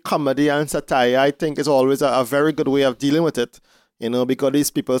actually comedy and satire, I think, is always a very good way of dealing with it. You know, because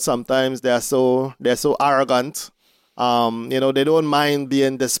these people sometimes they're so arrogant. You know, they don't mind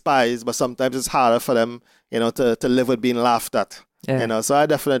being despised, but sometimes it's harder for them, you know, to live with being laughed at. You know, so I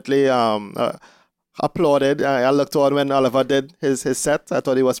definitely applauded. I looked on when Oliver did his set. I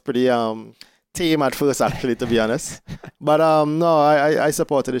thought he was pretty tame at first, actually, to be honest. But no, I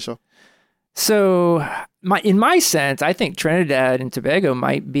supported the show. So, in my sense, I think Trinidad and Tobago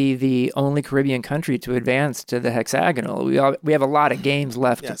might be the only Caribbean country to advance to the hexagonal. We have a lot of games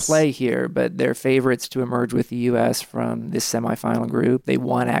left to play here, but they're favorites to emerge with the U.S. from this semifinal group. They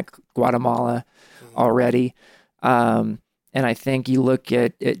won at Guatemala already. And I think you look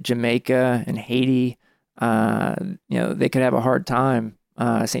at Jamaica and Haiti, you know, they could have a hard time.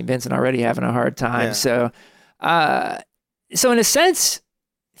 St. Vincent already having a hard time. Yeah. So in a sense,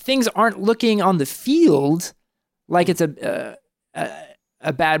 things aren't looking on the field like it's a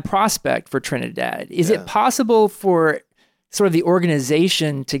bad prospect for Trinidad. Is it possible for sort of the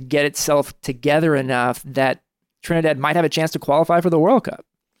organization to get itself together enough that Trinidad might have a chance to qualify for the World Cup?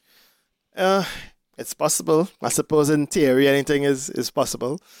 It's possible. I suppose in theory anything is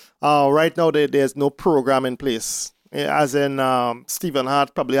possible. Right now there's no program in place. As in Stephen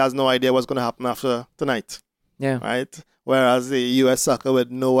Hart probably has no idea what's going to happen after tonight. Yeah. Right? Whereas the U.S. soccer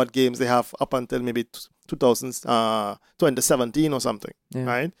would know what games they have up until maybe 2017 or something,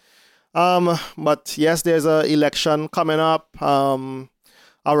 right? But yes, there's an election coming up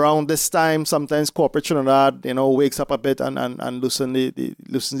around this time. Sometimes corporate Trinidad, you know, wakes up a bit and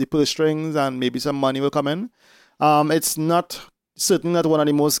loosens the purse strings, and maybe some money will come in. It's certainly not one of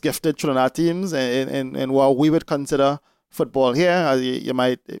the most gifted Trinidad teams in what we would consider football here. You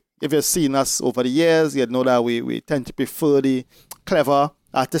might, if you've seen us over the years, you'd know that we tend to prefer the clever,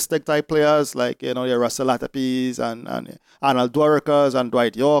 artistic type players like, you know, your Russell Latapis and Arnold Dwarkers and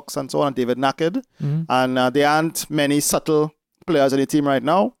Dwight Yorks and so on, and David Naked. And there aren't many subtle players in the team right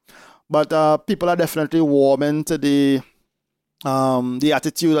now. But people are definitely warming to the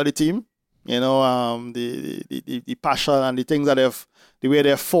attitude of the team. You know, the passion and the things that the way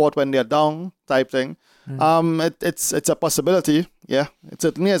they've fought when they're down type thing. It's a possibility. Yeah, it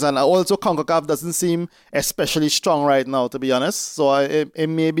certainly is. And also CONCACAF doesn't seem especially strong right now, to be honest. So it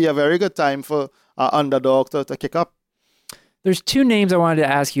may be a very good time for underdog to kick up. There's two names I wanted to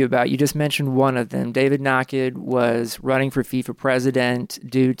ask you about. You just mentioned one of them. David Naked was running for FIFA president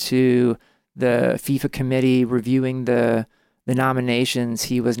due to the FIFA committee reviewing the nominations.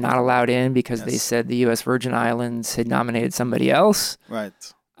 He was not allowed in because they said the U.S. Virgin Islands had nominated somebody else. Right.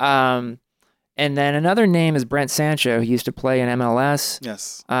 And then another name is Brent Sancho, who used to play in MLS.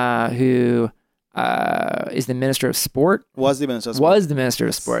 Yes. Who is the Minister of Sport. Was the Minister of Sport. Was the Minister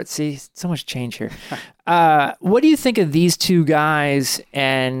of Sport. See, so much change here. What do you think of these two guys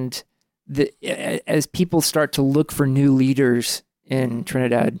and as people start to look for new leaders in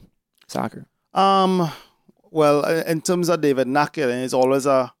Trinidad soccer? Well, in terms of David Naked, he's always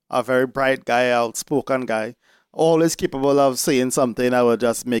a very bright guy, outspoken guy, always capable of saying something that would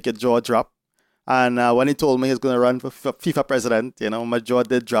just make your jaw drop. And when he told me he was going to run for FIFA president, you know, my jaw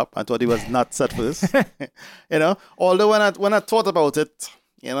did drop. I thought he was nuts at first. You know, although when I thought about it,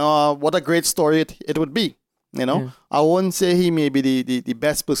 you know, what a great story it would be. You know, I wouldn't say he may be the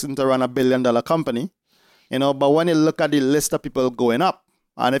best person to run $1 billion company, you know, but when you look at the list of people going up,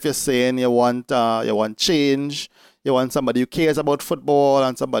 and if you're saying you want change, you want somebody who cares about football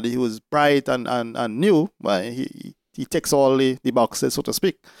and somebody who is bright and new, well, he ticks all the boxes, so to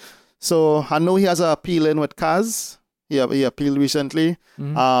speak. So I know he has an appeal in with Kaz. He appealed recently.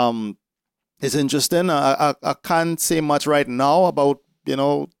 It's interesting. I can't say much right now about, you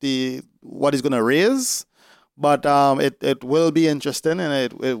know, what he's going to raise, but it will be interesting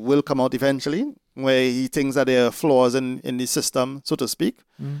and it will come out eventually. where he thinks that there are flaws in the system, so to speak.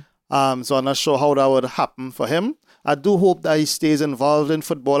 So I'm not sure how that would happen for him. I do hope that he stays involved in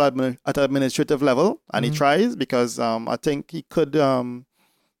football at administrative level, and he tries, because I think he could,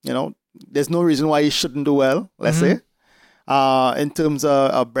 there's no reason why he shouldn't do well, let's say. In terms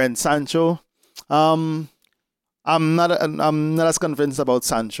of Brent Sancho, I'm not as convinced about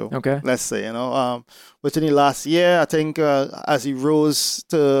Sancho. Okay. Let's say, within the last year, I think as he rose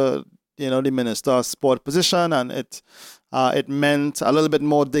to, the Minister of Sport position, and it meant a little bit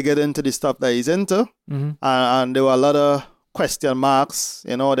more digging into the stuff that he's into. And there were a lot of question marks.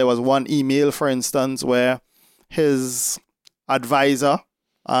 There was one email, for instance, where his advisor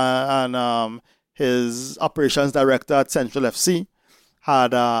and his operations director at Central FC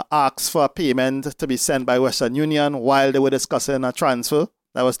had asked for a payment to be sent by Western Union while they were discussing a transfer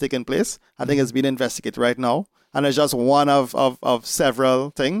that was taking place. I think it's being investigated right now. And it's just one of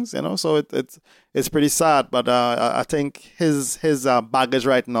several things, so it's pretty sad. But I think his baggage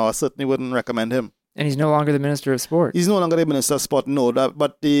right now, I certainly wouldn't recommend him. And he's no longer the Minister of Sport. He's no longer the Minister of Sport, no.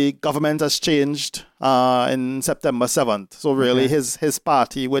 But the government has changed in September 7th. So really his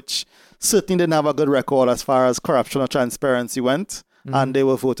party, which certainly didn't have a good record as far as corruption or transparency went, and they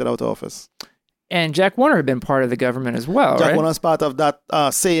were voted out of office. And Jack Warner had been part of the government as well, Jack Warner's part of that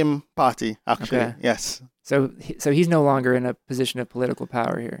same party, actually. Okay. Yes. So he's no longer in a position of political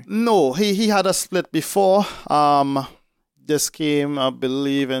power here. No, he had a split before. This came, I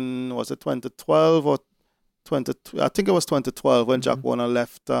believe, in, was it 2012 or 20? I think it was 2012 when Jack Warner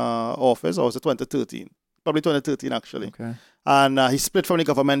left office, or was it 2013? Probably 2013, actually. Okay. And he split from the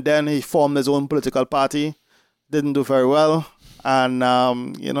government. Then he formed his own political party. Didn't do very well. And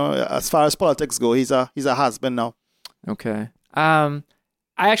as far as politics go, he's a has-been now. Okay.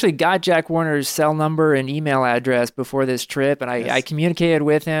 I actually got Jack Warner's cell number and email address before this trip, and I communicated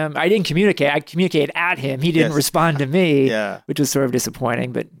with him. I didn't communicate. I communicated at him. He didn't respond to me, which was sort of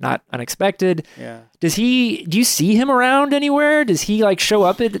disappointing, but not unexpected. Yeah. Do you see him around anywhere? Does he show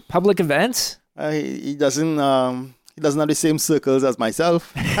up at public events? He doesn't. He doesn't have the same circles as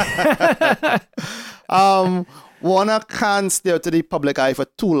myself. Warner can't stay out to the public eye for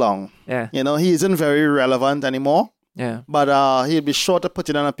too long. Yeah. He isn't very relevant anymore. Yeah. But he'd be sure to put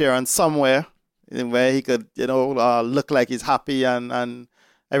in an appearance somewhere where he could, look like he's happy and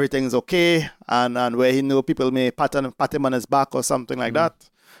everything's okay, and where he know people may pat him on his back or something like that.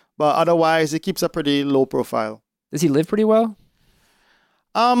 But otherwise, he keeps a pretty low profile. Does he live pretty well?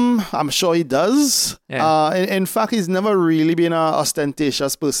 I'm sure he does. Yeah. In fact, he's never really been an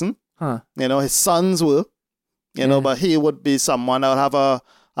ostentatious person. Huh. His sons were, but he would be someone that would have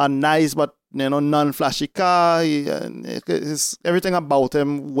a nice but non-flashy car. Everything about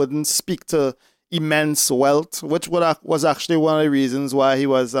him wouldn't speak to immense wealth, which was actually one of the reasons why he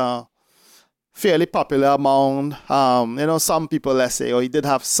was fairly popular among some people, let's say, or he did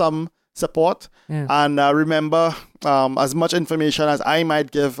have some support. Yeah. And remember, as much information as I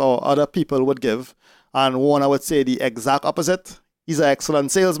might give or other people would give, and Warner would say the exact opposite. He's an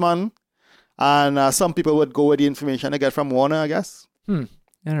excellent salesman, and some people would go with the information they get from Warner, I guess.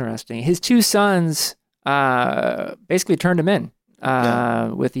 Interesting. His two sons basically turned him in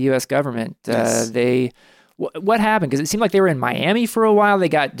with the U.S. government. Yes. What happened? Because it seemed like they were in Miami for a while. They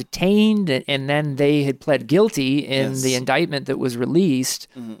got detained, and then they had pled guilty in the indictment that was released,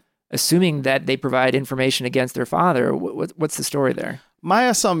 assuming that they provide information against their father. What's the story there? My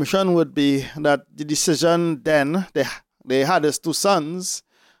assumption would be that the decision then, they had his two sons,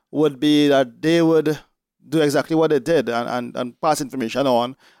 would be that they would do exactly what they did and pass information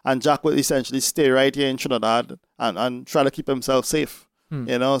on, and Jack would essentially stay right here in Trinidad and try to keep himself safe.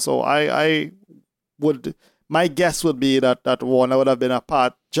 So my guess would be that Warner would have been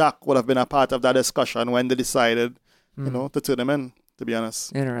Jack would have been a part of that discussion when they decided, to turn him in, to be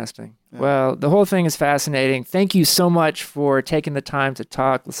honest. Interesting. Yeah. Well, the whole thing is fascinating. Thank you so much for taking the time to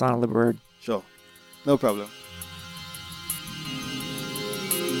talk, Lassana Liburd. Sure. No problem.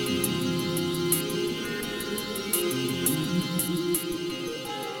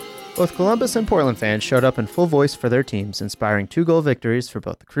 Both Columbus and Portland fans showed up in full voice for their teams, inspiring 2-goal victories for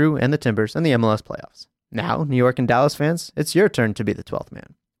both the Crew and the Timbers in the MLS playoffs. Now, New York and Dallas fans, it's your turn to be the 12th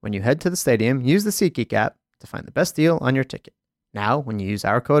man. When you head to the stadium, use the SeatGeek app to find the best deal on your ticket. Now, when you use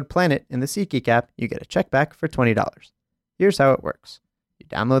our code PLANET in the SeatGeek app, you get a check back for $20. Here's how it works. You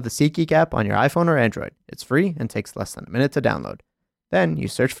download the SeatGeek app on your iPhone or Android. It's free and takes less than a minute to download. Then, you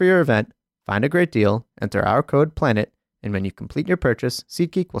search for your event, find a great deal, enter our code PLANET, and when you complete your purchase,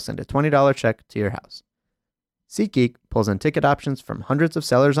 SeatGeek will send a $20 check to your house. SeatGeek pulls in ticket options from hundreds of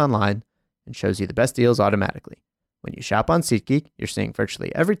sellers online and shows you the best deals automatically. When you shop on SeatGeek, you're seeing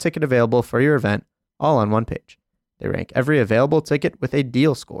virtually every ticket available for your event all on one page. They rank every available ticket with a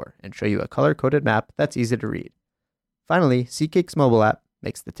deal score and show you a color-coded map that's easy to read. Finally, SeatGeek's mobile app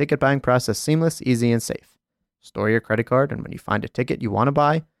makes the ticket buying process seamless, easy, and safe. Store your credit card, and when you find a ticket you want to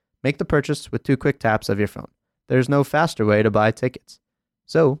buy, make the purchase with 2 quick taps of your phone. There's no faster way to buy tickets.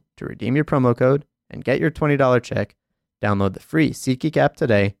 So, to redeem your promo code and get your $20 check, download the free SeatGeek app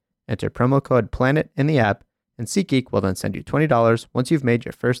today, enter promo code PLANET in the app, and SeatGeek will then send you $20 once you've made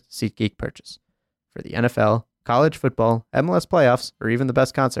your first SeatGeek purchase. For the NFL, college football, MLS playoffs, or even the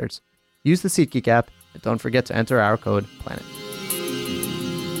best concerts, use the SeatGeek app, and don't forget to enter our code PLANET.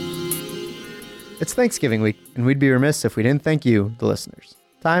 It's Thanksgiving week, and we'd be remiss if we didn't thank you, the listeners.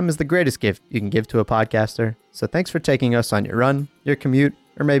 Time is the greatest gift you can give to a podcaster, so thanks for taking us on your run, your commute,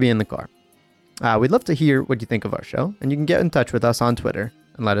 or maybe in the car. We'd love to hear what you think of our show, and you can get in touch with us on Twitter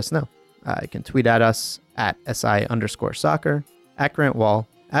and let us know. You can tweet at us at SI_soccer, at Grant Wall,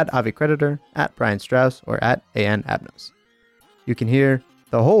 at Avi Creditor, at Brian Strauss, or at AN Abnos. You can hear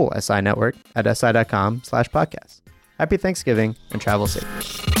the whole SI network at si.com/podcast. Happy Thanksgiving and travel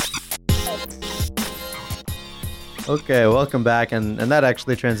safe. Okay, welcome back, and that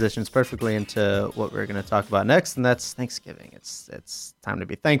actually transitions perfectly into what we're going to talk about next, and that's Thanksgiving. It's time to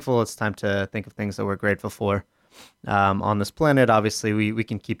be thankful. It's time to think of things that we're grateful for on this planet. Obviously, we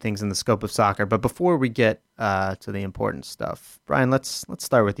can keep things in the scope of soccer, but before we get to the important stuff, Brian, let's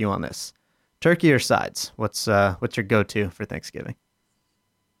start with you on this. Turkey or sides? What's your go-to for Thanksgiving?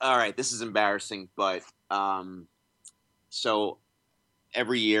 All right, this is embarrassing, but so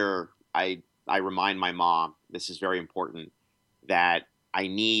every year I remind my mom, this is very important, that I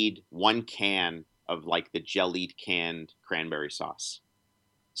need 1 can of like the jellied canned cranberry sauce.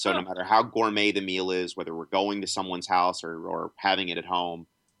 So no matter how gourmet the meal is, whether we're going to someone's house or having it at home,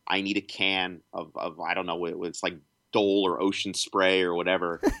 I need a can of I don't know, it's like Dole or Ocean Spray or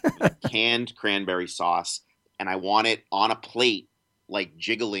whatever, canned cranberry sauce. And I want it on a plate, like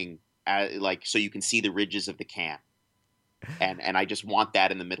jiggling, like so you can see the ridges of the can. And I just want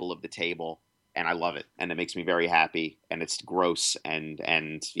that in the middle of the table. And I love it, and it makes me very happy. And it's gross and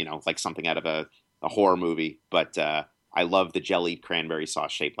you know, like something out of a horror movie. But I love the jellied cranberry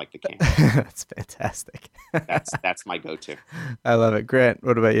sauce shaped like the can. That's fantastic. that's my go-to. I love it. Grant,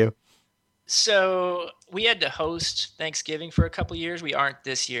 what about you? So we had to host Thanksgiving for a couple of years. We aren't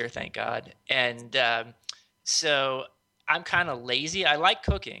this year, thank God. And so I'm kind of lazy. I like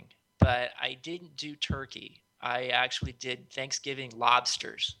cooking, but I didn't do turkey. I actually did Thanksgiving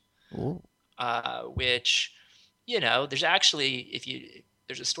lobsters. Ooh. Which, you know, there's actually,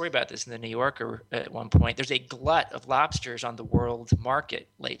 there's a story about this in the New Yorker at one point. There's a glut of lobsters on the world market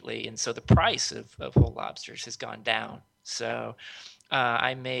lately, and so the price of whole lobsters has gone down. So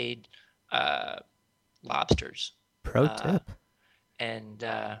I made lobsters. Pro tip. And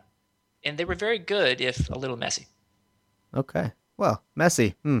they were very good, if a little messy. Okay. Well,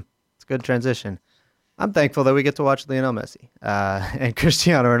 messy. It's a good transition. I'm thankful that we get to watch Lionel Messi and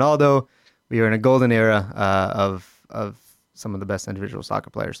Cristiano Ronaldo. We are in a golden era of some of the best individual soccer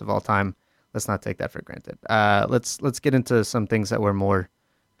players of all time. Let's not take that for granted. Let's get into some things that we're more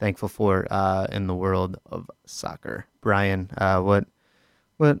thankful for in the world of soccer. Brian, what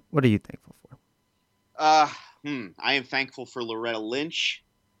are you thankful for? I am thankful for Loretta Lynch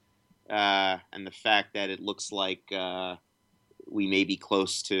and the fact that it looks like we may be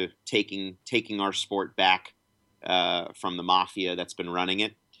close to taking our sport back from the mafia that's been running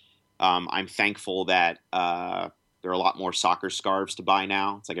it. I'm thankful that there are a lot more soccer scarves to buy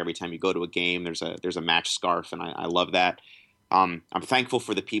now. It's like every time you go to a game, there's a match scarf, and I love that. I'm thankful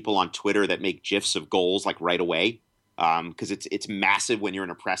for the people on Twitter that make GIFs of goals like right away, because it's massive when you're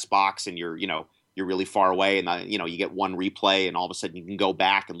in a press box and you're really far away, and you get one replay, and all of a sudden you can go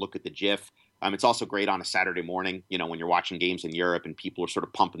back and look at the GIF. It's also great on a Saturday morning, when you're watching games in Europe and people are sort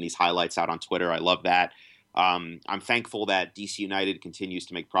of pumping these highlights out on Twitter. I love that. I'm thankful that DC United continues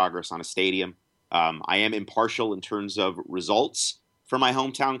to make progress on a stadium. I am impartial in terms of results for my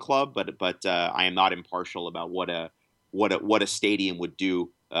hometown club, but I am not impartial about what a stadium would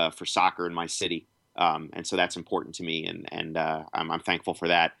do for soccer in my city, and so that's important to me, and I'm thankful for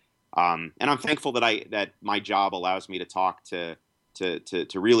that. And I'm thankful that my job allows me to talk to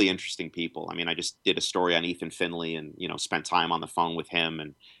really interesting people. I mean, I just did a story on Ethan Finlay, and spent time on the phone with him,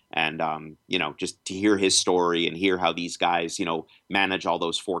 and just to hear his story and hear how these guys manage all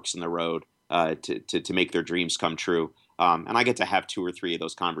those forks in the road to make their dreams come true. And I get to have 2 or 3 of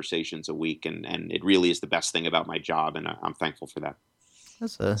those conversations a week, and it really is the best thing about my job, and I'm thankful for that.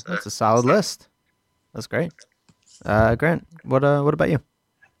 That's a solid list. That's great. Grant, what about you?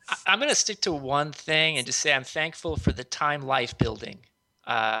 I'm going to stick to one thing and just say I'm thankful for the Time Life building.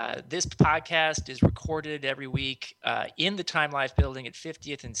 This podcast is recorded every week in the Time Life building at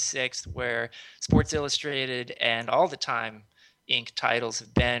 50th and 6th, where Sports Illustrated and all the Time Inc. titles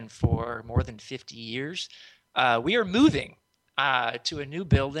have been for more than 50 years. We are moving to a new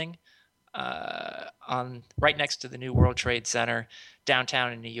building right next to the new World Trade Center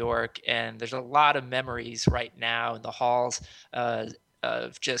downtown in New York, and there's a lot of memories right now in the halls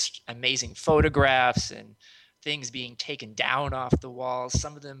of just amazing photographs and things being taken down off the walls,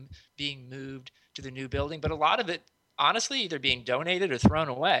 some of them being moved to the new building, but a lot of it, honestly, either being donated or thrown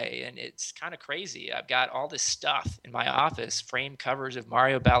away. And it's kind of crazy. I've got all this stuff in my office, framed covers of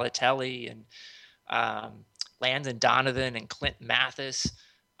Mario Balotelli and Landon Donovan and Clint Mathis,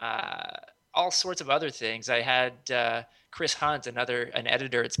 all sorts of other things. I had Chris Hunt, an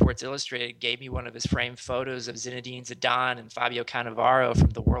editor at Sports Illustrated, gave me one of his framed photos of Zinedine Zidane and Fabio Cannavaro from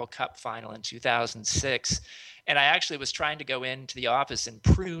the World Cup final in 2006. And I actually was trying to go into the office and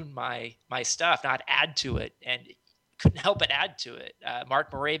prune my stuff, not add to it, and couldn't help but add to it.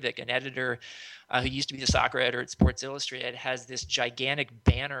 Mark Moravec, an editor who used to be the soccer editor at Sports Illustrated, has this gigantic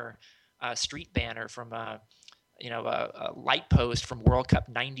banner, street banner from a light post from World Cup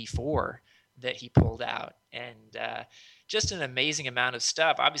 '94 that he pulled out, and just an amazing amount of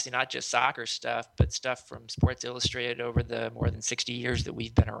stuff. Obviously not just soccer stuff, but stuff from Sports Illustrated over the more than 60 years that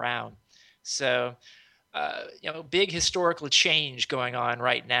we've been around. So, big historical change going on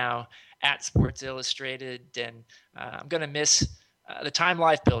right now at Sports Illustrated, and I'm going to miss the Time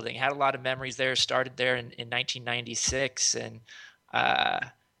Life building. Had a lot of memories there, started there in 1996, and,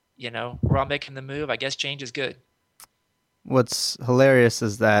 we're all making the move. I guess change is good. What's hilarious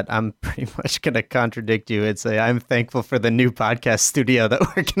is that I'm pretty much going to contradict you and say I'm thankful for the new podcast studio that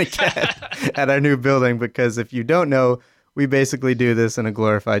we're going to get at our new building, because if you don't know, we basically do this in a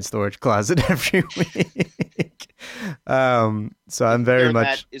glorified storage closet every week. So I'm very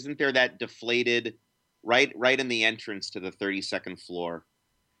much... Isn't there that deflated, right in the entrance to the 32nd floor,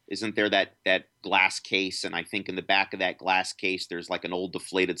 isn't there that glass case? And I think in the back of that glass case, there's like an old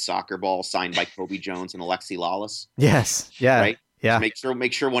deflated soccer ball signed by Kobe Jones and Alexi Lawless. Yes. Yeah. Right? Yeah. So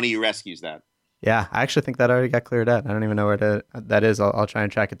make sure one of you rescues that. Yeah. I actually think that already got cleared out. I don't even know where that is. I'll try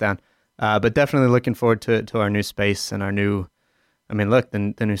and track it down. But definitely looking forward to our new space and our new,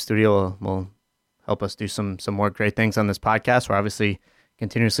 the new studio will help us do some more great things on this podcast. We're obviously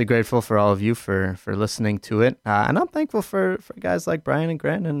continuously grateful for all of you for listening to it. And I'm thankful for guys like Brian and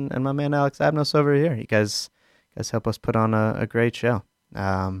Grant and my man Alex Abnos over here. You guys help us put on a great show.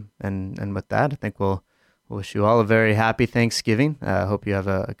 And with that, I think we'll wish you all a very happy Thanksgiving. Hope you have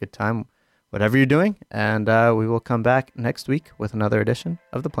a good time, whatever you're doing. And we will come back next week with another edition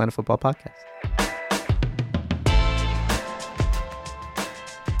of the Planet Football Podcast.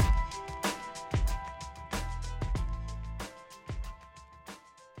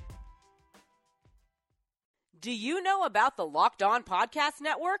 Do you know about the Locked On Podcast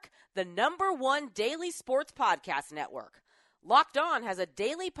Network, the #1 daily sports podcast network? Locked On has a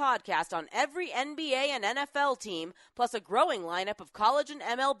daily podcast on every NBA and NFL team, plus a growing lineup of college and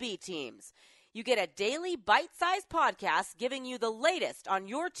MLB teams. You get a daily bite-sized podcast giving you the latest on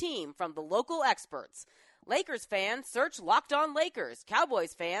your team from the local experts. Lakers fans, search Locked On Lakers.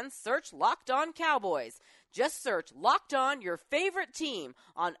 Cowboys fans, search Locked On Cowboys. Just search Locked On, your favorite team,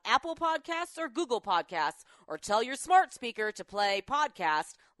 on Apple Podcasts or Google Podcasts, or tell your smart speaker to play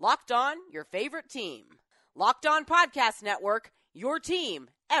podcast Locked On, your favorite team. Locked On Podcast Network, your team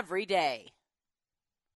every day.